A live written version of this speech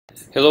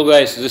Hello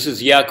guys, this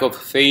is Jakob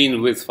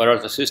Fein with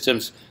Farata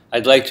Systems.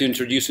 I'd like to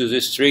introduce you to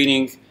this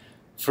training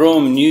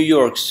from New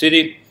York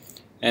City,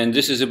 and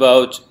this is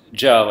about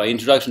Java,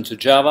 Introduction to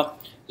Java.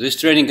 This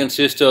training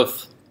consists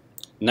of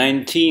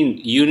 19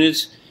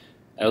 units.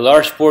 A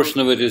large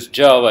portion of it is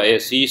Java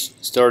SE,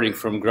 starting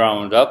from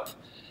ground up,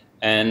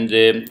 and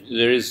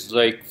there is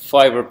like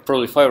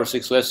probably five or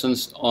six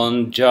lessons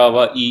on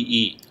Java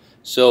EE.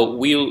 So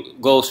we'll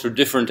go through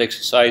different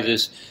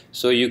exercises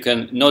so you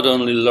can not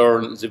only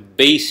learn the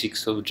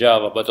basics of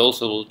Java, but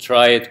also we'll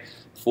try it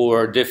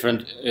for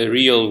different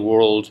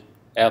real-world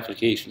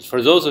applications.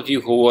 For those of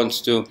you who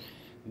want to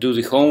do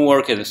the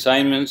homework and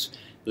assignments,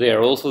 they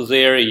are also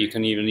there. You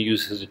can even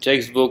use as a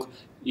textbook.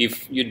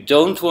 If you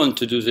don't want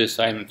to do the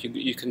assignment,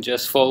 you can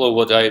just follow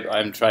what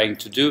I'm trying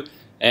to do,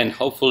 and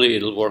hopefully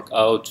it'll work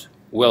out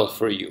well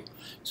for you.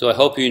 So I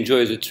hope you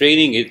enjoy the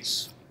training.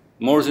 It's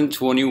more than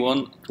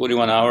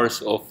 21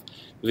 hours of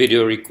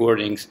video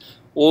recordings.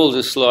 All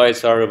the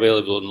slides are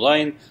available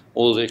online.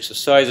 All the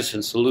exercises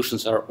and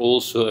solutions are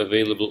also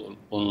available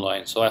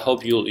online. So I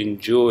hope you'll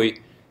enjoy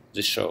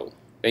the show.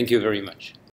 Thank you very much.